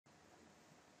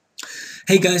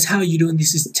Hey guys, how are you doing?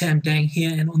 This is Tam Dang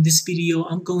here, and on this video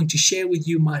I'm going to share with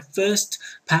you my first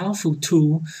powerful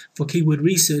tool for keyword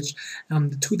research.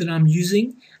 The tool that I'm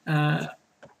using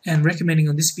and recommending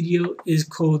on this video is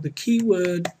called the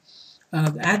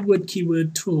Adword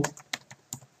Keyword Tool.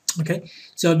 Okay,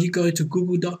 so if you go to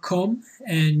google.com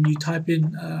and you type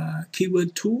in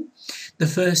keyword tool, the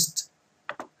first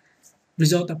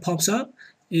result that pops up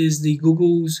is the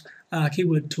Google's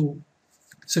keyword tool.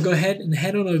 So go ahead and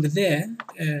head on over there,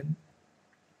 and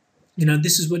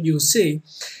this is what you'll see.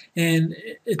 And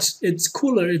it's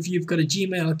cooler if you've got a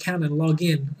Gmail account and log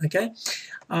in. Okay,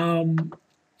 and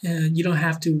you don't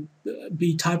have to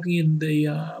be typing in the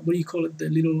what do you call it, the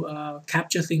little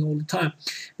capture thing all the time.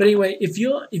 But anyway, if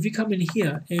you come in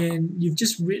here and you've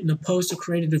just written a post or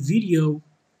created a video,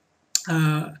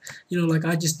 like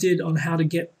I just did on how to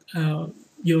get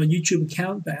your YouTube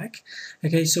account back.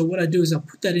 Okay, so what I do is I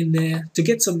put that in there to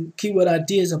get some keyword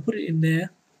ideas. I put it in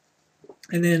there,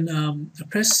 and then I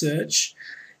press search.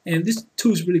 And this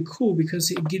tool is really cool because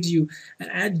it gives you an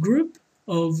ad group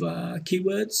of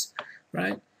keywords,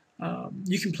 right?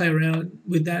 You can play around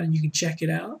with that and you can check it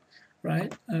out,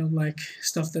 right? Like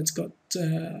stuff that's got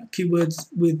keywords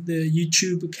with the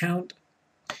YouTube account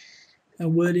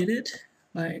word in it,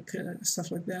 like stuff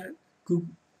like that.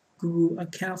 Google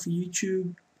account for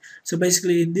YouTube. So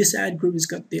basically in this ad group it's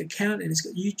got the account and it's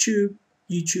got YouTube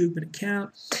and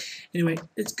account. Anyway,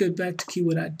 let's go back to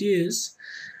keyword ideas.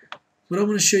 What I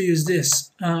want to show you is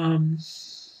this.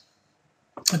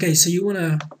 Okay, so you want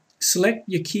to select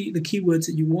the keywords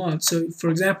that you want. So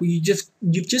for example, you've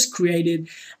just created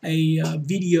a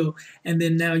video, and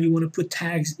then now you want to put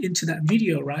tags into that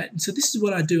video, right? And so this is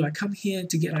what I do. I come here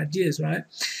to get ideas, right?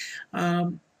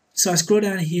 So I scroll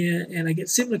down here and I get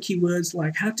similar keywords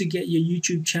like how to get your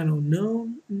YouTube channel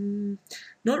known.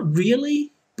 Not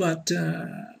really, but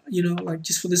like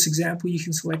just for this example, you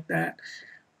can select that.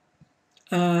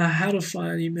 How to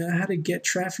find email, how to get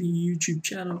traffic your YouTube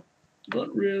channel.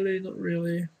 Not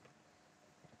really.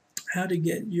 How to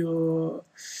get your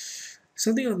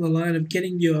something on the line of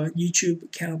getting your YouTube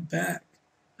account back.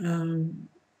 Making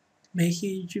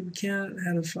a YouTube account,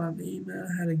 how to find the email,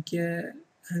 how to get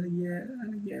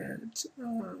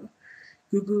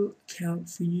Google account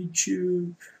for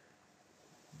YouTube.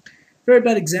 Very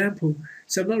bad example,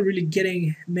 so I'm not really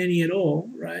getting many at all,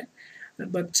 right?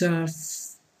 But so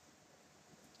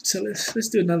let's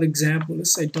do another example.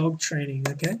 Let's say dog training.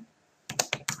 Okay,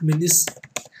 I mean this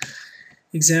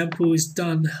example is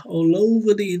done all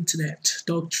over the internet.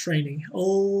 Dog training,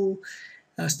 all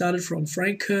started from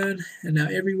Frank Kern, and now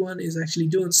everyone is actually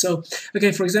doing so.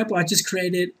 Okay, for example, I just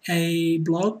created a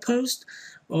blog post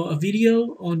or a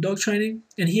video on dog training,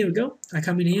 and here we go. I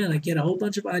come in here and I get a whole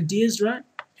bunch of ideas, right?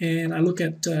 And I look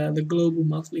at the global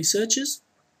monthly searches,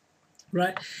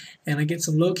 right? And I get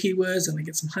some low keywords and I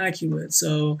get some high keywords.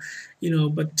 So,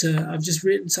 but I've just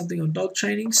written something on dog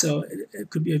training, so it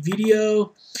could be a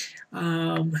video.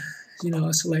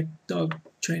 I select dog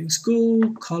training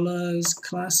school, collars,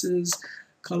 classes,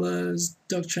 colors,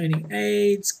 dog training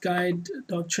aids, guide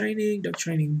dog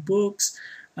training books,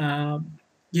 all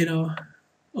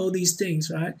these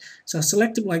things, right? So I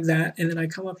select them like that, and then I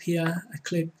come up here, I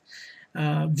click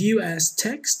view as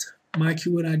text, my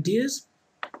keyword ideas,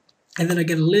 and then I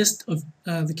get a list of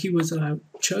the keywords that I've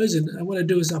chosen. And what I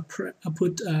do is I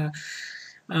put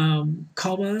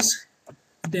commas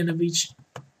at the end of each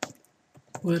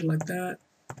word like that,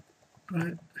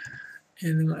 right?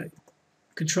 And then I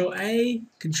Control A,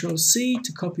 Control C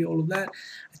to copy all of that.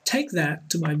 I take that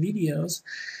to my videos.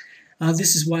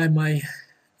 This is why my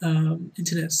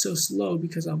internet's so slow,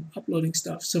 because I'm uploading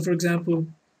stuff. So for example,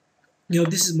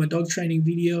 this is my dog training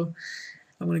video.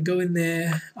 I'm going to go in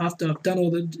there after I've done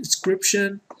all the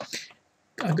description.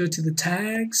 I go to the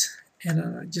tags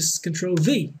and I just Control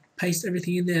V, paste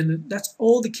everything in there, and that's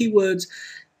all the keywords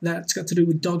that's got to do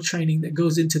with dog training that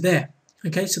goes into there.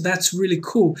 Okay, so that's really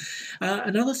cool.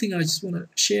 Another thing I just want to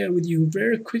share with you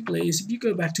very quickly is if you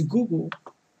go back to Google,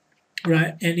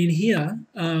 right, and in here,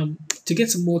 to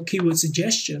get some more keyword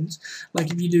suggestions,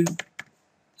 like if you do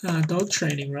dog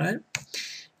training, right,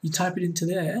 you type it into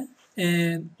there,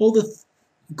 and all the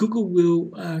Google will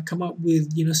come up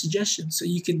with suggestions. So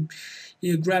you can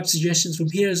grab suggestions from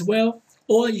here as well,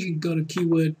 or you can go to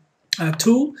keyword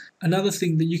tool. Another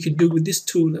thing that you can do with this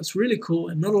tool that's really cool,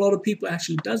 and not a lot of people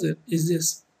actually does it, is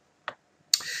this.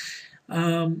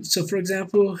 So for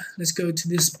example, let's go to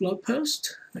this blog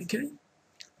post. Okay,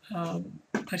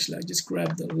 actually I just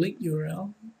grabbed the link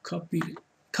URL, copy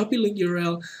link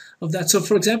URL of that. So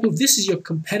for example, if this is your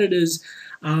competitor's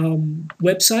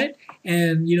website,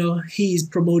 and he's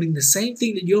promoting the same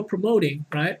thing that you're promoting,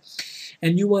 right?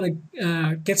 and you want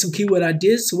to get some keyword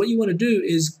ideas. So what you want to do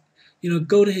is,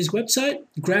 go to his website,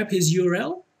 grab his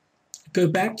URL, go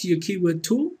back to your keyword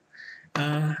tool,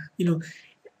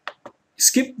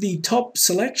 skip the top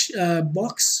selection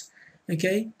box,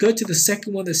 okay, go to the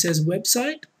second one that says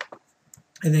website,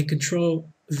 and then Control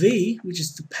V, which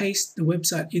is to paste the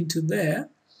website into there,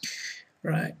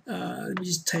 right? Let me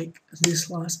just take this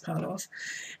last part off,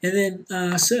 and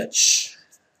then search.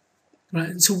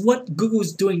 Right, so what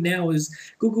Google's doing now is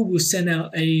Google will send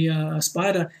out a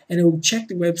spider, and it will check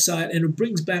the website, and it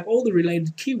brings back all the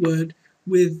related keyword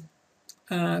with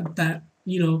that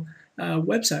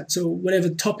website. So whatever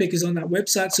topic is on that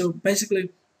website. So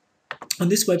basically, on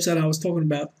this website, I was talking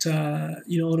about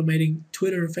automating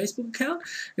Twitter and Facebook account.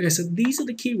 Okay, so these are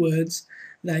the keywords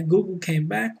that Google came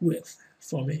back with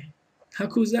for me. How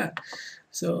cool is that?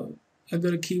 So I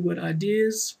go to keyword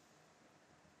ideas.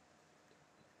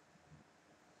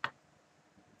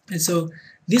 And so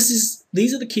these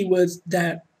are the keywords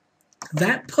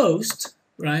that post,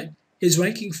 right, is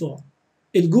ranking for,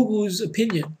 in Google's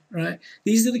opinion, right?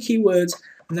 These are the keywords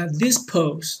that this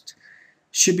post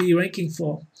should be ranking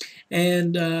for,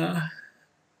 and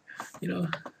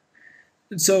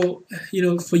so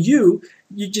for you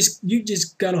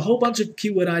just got a whole bunch of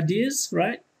keyword ideas,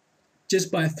 right? Just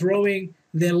by throwing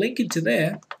their link into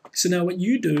there. So now what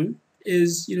you do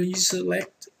is you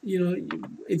select,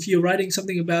 if you're writing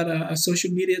something about a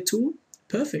social media tool,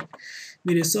 perfect,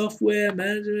 media software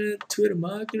management, Twitter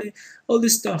marketing, all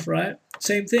this stuff, right?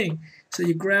 Same thing. So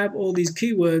you grab all these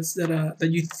keywords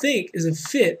that you think is a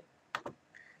fit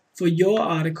for your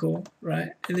article, right?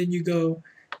 And then you go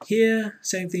here,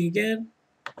 same thing again,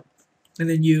 and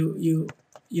then you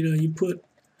put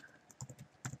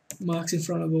marks in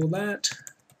front of all that,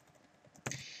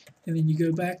 and then you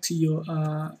go back to your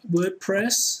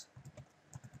WordPress,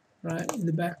 right, in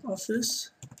the back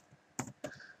office,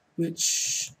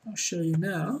 which I'll show you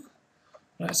now.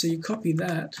 Right, so you copy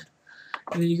that,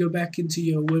 and then you go back into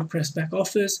your WordPress back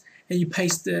office, and you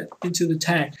paste it into the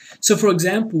tag. So for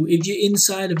example, if you're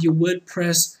inside of your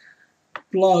WordPress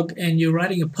blog and you're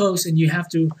writing a post and you have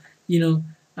to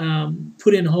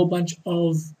put in a whole bunch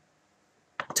of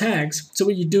tags, so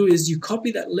what you do is you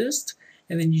copy that list,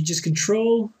 and then you just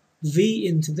Control V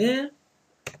into there,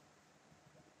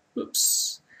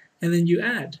 oops, and then you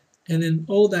add, and then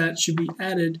all that should be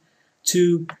added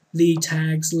to the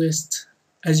tags list,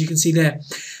 as you can see there.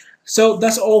 So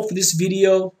that's all for this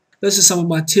video. Those are some of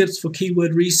my tips for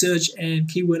keyword research and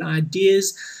keyword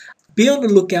ideas. Be on the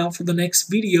lookout for the next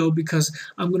video, because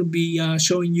I'm going to be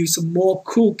showing you some more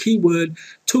cool keyword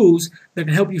tools that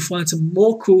can help you find some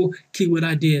more cool keyword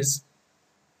ideas.